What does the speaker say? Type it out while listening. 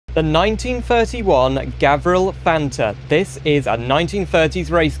The 1931 Gavril Phanta. This is a 1930s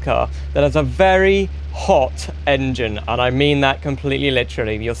race car that has a very hot engine, and I mean that completely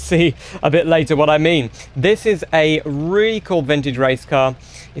literally. You'll see a bit later what I mean. This is a really cool vintage race car.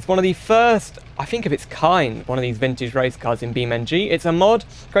 It's one of the first, I think, of its kind, one of these vintage race cars in beamng. It's a mod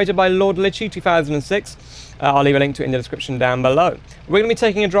created by Lord Litchi 2006. I'll leave a link to it in the description down below. We're going to be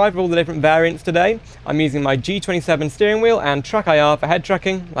taking a drive of all the different variants today. I'm using my G27 steering wheel and track IR for head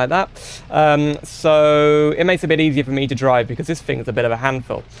tracking, like that. So it makes it a bit easier for me to drive because this thing is a bit of a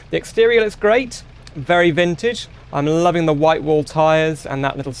handful. The exterior looks great, very vintage. I'm loving the white wall tyres and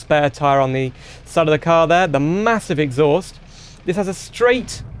that little spare tyre on the side of the car there. The massive exhaust. This has a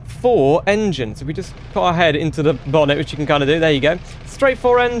straight 4 engine. So we just put our head into the bonnet, which you can kind of do. There you go. Straight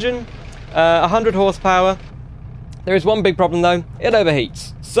 4 engine, 100 horsepower. There is one big problem though, it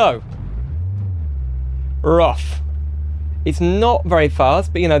overheats. So, rough. It's not very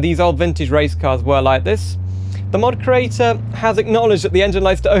fast, but you know, these old vintage race cars were like this. The mod creator has acknowledged that the engine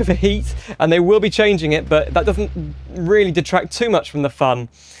likes to overheat, and they will be changing it, but that doesn't really detract too much from the fun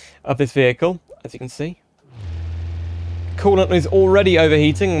of this vehicle, as you can see. Coolant is already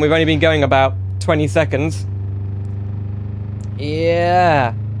overheating, and we've only been going about 20 seconds.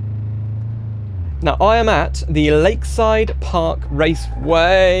 Yeah. Now, I am at the Lakeside Park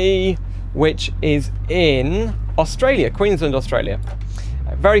Raceway, which is in Australia, Queensland, Australia.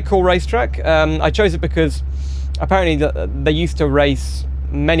 A very cool racetrack. I chose it because apparently they used to race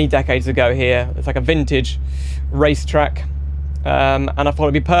many decades ago here. It's like a vintage racetrack, and I thought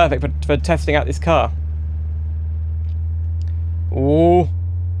it'd be perfect for testing out this car. Ooh,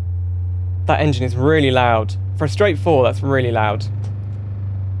 that engine is really loud. For a straight 4, that's really loud.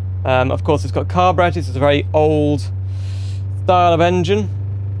 Of course, it's got carburetors. It's a very old style of engine.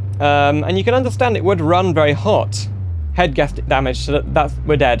 And you can understand it would run very hot. Head gasket damage, so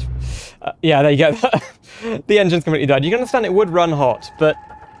we're dead. Yeah, there you go. The engine's completely dead. You can understand it would run hot, but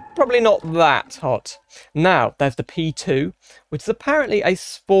probably not that hot. Now, there's the P2, which is apparently a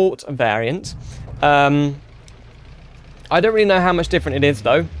sport variant. I don't really know how much different it is,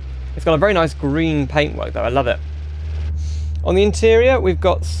 though. It's got a very nice green paintwork, though. I love it. On the interior, we've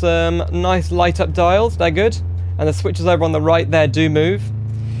got some nice light-up dials. They're good. And the switches over on the right there do move.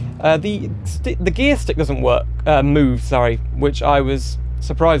 The gear stick doesn't move, sorry, which I was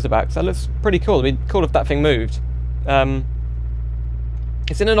surprised about, because that looks pretty cool. It'd be cool if that thing moved.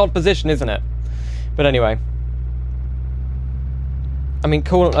 It's in an odd position, isn't it? But anyway. I mean,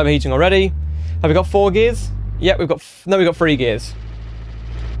 coolant overheating already. Have we got 4 gears? Yeah, we've got 3 gears.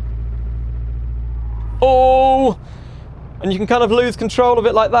 Oh! And you can kind of lose control of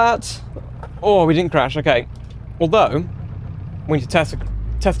it like that. Oh, we didn't crash. Okay. Although, we need to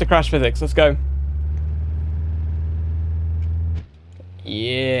test the crash physics. Let's go.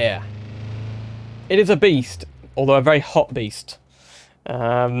 Yeah. It is a beast, although a very hot beast.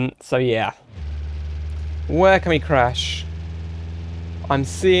 So yeah. Where can we crash? I'm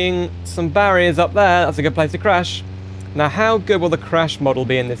seeing some barriers up there. That's a good place to crash. Now, how good will the crash model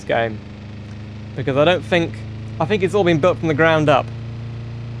be in this game? Because I think it's all been built from the ground up.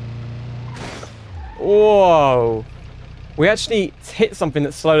 Whoa. We actually hit something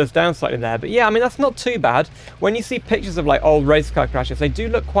that slowed us down slightly there. But yeah, I mean, that's not too bad. When you see pictures of like old race car crashes, they do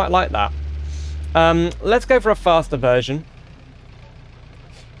look quite like that. Let's go for a faster version.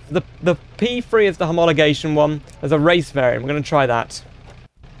 The P3 is the homologation one. There's a race variant. We're going to try that.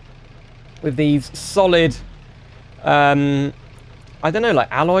 With these solid, I don't know,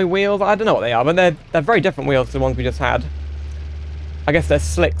 like alloy wheels? I don't know what they are, but they're very different wheels to the ones we just had. I guess they're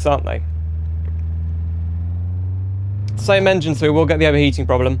slicks, aren't they? Same engine, so we will get the overheating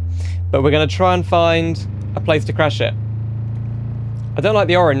problem. But we're going to try and find a place to crash it. I don't like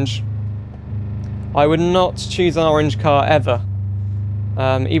the orange. I would not choose an orange car ever.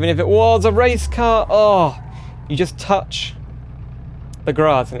 Even if it was a race car. Oh, you just touch the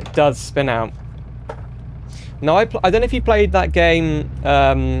grass and it does spin out. Now, I don't know if you played that game,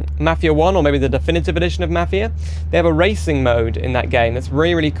 Mafia 1, or maybe the definitive edition of Mafia. They have a racing mode in that game that's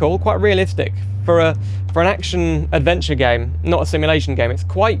really, really cool, quite realistic. For an action-adventure game, not a simulation game, it's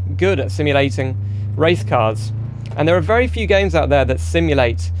quite good at simulating race cars. And there are very few games out there that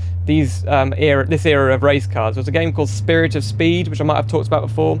simulate this era of race cars. There's a game called Spirit of Speed, which I might have talked about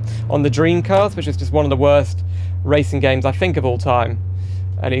before, on the Dreamcast, which is just one of the worst racing games, I think, of all time.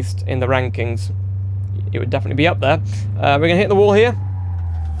 At least in the rankings. It would definitely be up there. We're going to hit the wall here.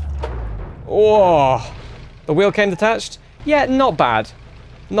 Oh, the wheel came detached. Yeah, not bad.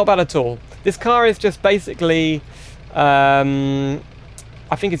 Not bad at all. This car is just basically, I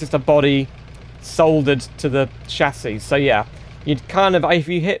think it's just a body soldered to the chassis. So yeah, You'd kind of, if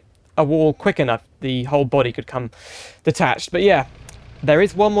you hit a wall quick enough, the whole body could come detached. But yeah, there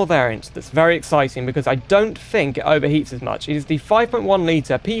is one more variant that's very exciting because I don't think it overheats as much. It is the 5.1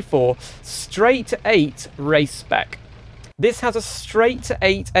 litre P4 straight 8 race spec. This has a straight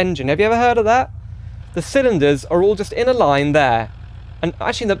 8 engine. Have you ever heard of that? The cylinders are all just in a line there. And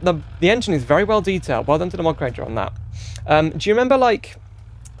actually, the engine is very well detailed. Well done to the mod creator on that. Do you remember, like...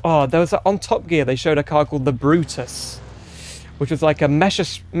 Oh, there was on Top Gear, they showed a car called the Brutus, which was like a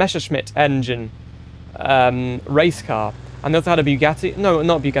Messerschmitt engine race car. And they also had a Bugatti, no,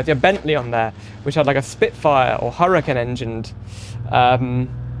 not Bugatti, a Bentley on there, which had like a Spitfire or Hurricane engined,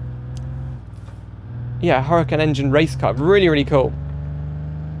 yeah, Hurricane engine race car. Really, really cool.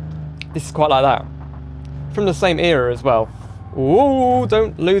 This is quite like that. From the same era as well. Ooh,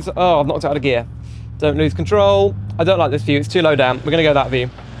 don't lose, oh, I've knocked it out of gear. Don't lose control. I don't like this view, it's too low down. We're gonna go that view.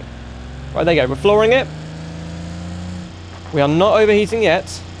 Right, there you go, we're flooring it. We are not overheating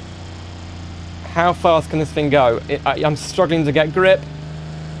yet. How fast can this thing go? I'm struggling to get grip.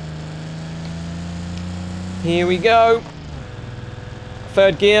 Here we go.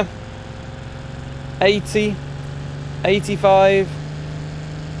 Third gear. 80. 85.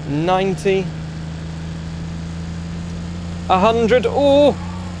 90. 100. Oh!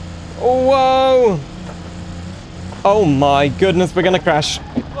 Whoa! Oh my goodness, we're gonna crash.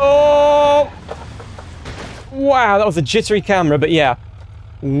 Oh! Wow, that was a jittery camera, but yeah.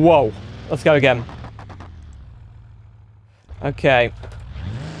 Whoa. Let's go again. Okay.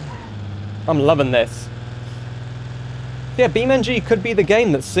 I'm loving this. Yeah, beamng could be the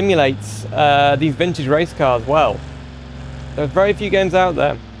game that simulates these vintage race cars well. There are very few games out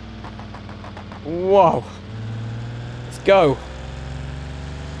there. Whoa. Let's go.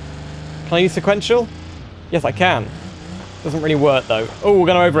 Can I use sequential? Yes, I can. Doesn't really work, though. Oh, we're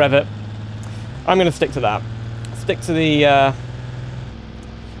going to over-rev it. I'm going to stick to that. Stick to the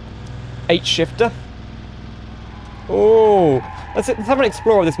 8-shifter. Oh, let's have an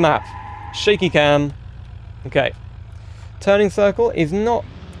explore of this map. Shaky cam. Okay. Turning circle is not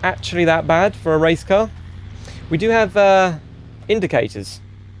actually that bad for a race car. We do have indicators,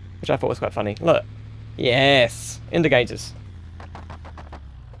 which I thought was quite funny. Look. Yes, indicators.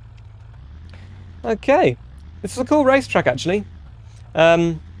 Okay. This is a cool racetrack, actually.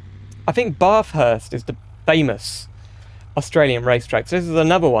 I think Bathurst is the famous Australian racetrack. So this is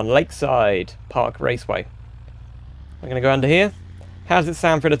another one, Lakeside Park Raceway. We're going to go under here. How does it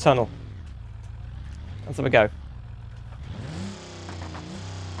sound through the tunnel? Let's have a go.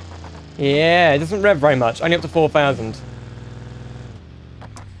 Yeah, it doesn't rev very much, only up to 4,000.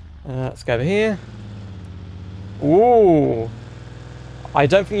 Let's go over here. Ooh. I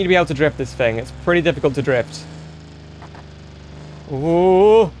don't think you'd be able to drift this thing. It's pretty difficult to drift.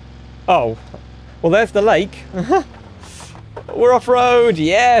 Ooh. Oh. Well, there's the lake. We're off-road,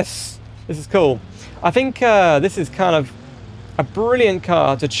 yes! This is cool. I think this is kind of a brilliant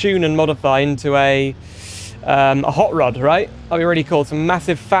car to tune and modify into a hot rod, right? That'd be really cool. Some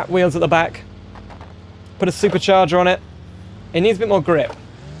massive fat wheels at the back. Put a supercharger on it. It needs a bit more grip.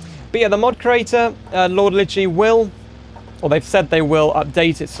 But yeah, the mod creator, Lord Litchi, will, or they've said they will,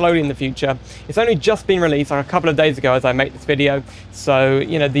 update it slowly in the future. It's only just been released like a couple of days ago as I make this video. So,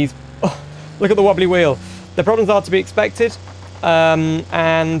 you know, these... Oh, look at the wobbly wheel. The problems are to be expected.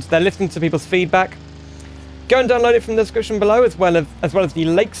 And they're listening to people's feedback. Go and download it from the description below, as well as the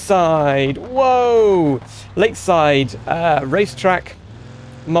Lakeside, whoa, Lakeside racetrack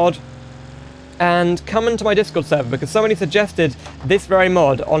mod. And come into my Discord server because somebody suggested this very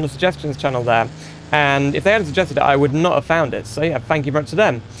mod on the suggestions channel there. And if they hadn't suggested it, I would not have found it. So yeah, thank you very much to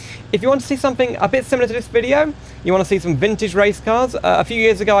them. If you want to see something a bit similar to this video, you want to see some vintage race cars, a few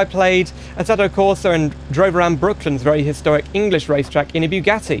years ago I played Assetto Corsa and drove around Brooklyn's very historic English racetrack in a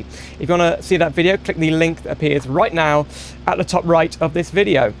Bugatti. If you want to see that video, click the link that appears right now at the top right of this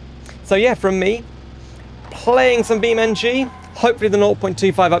video. So yeah, from me, playing some beamng. Hopefully the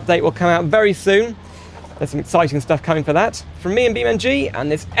 0.25 update will come out very soon. There's some exciting stuff coming for that. From me and beamng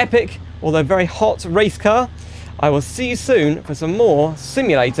and this epic, although very hot race car, I will see you soon for some more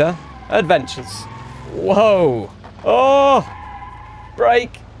simulator adventures. Whoa! Oh!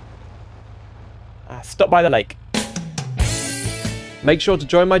 Brake! Stop by the lake. Make sure to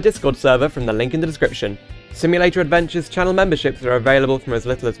join my Discord server from the link in the description. Simulator Adventures channel memberships are available from as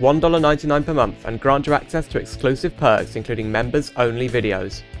little as $1.99 per month and grant you access to exclusive perks including members-only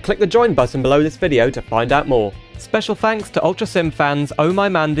videos. Click the join button below this video to find out more. Special thanks to Ultra Sim fans Oh My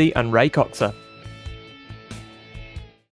Mandy and Ray Coxer.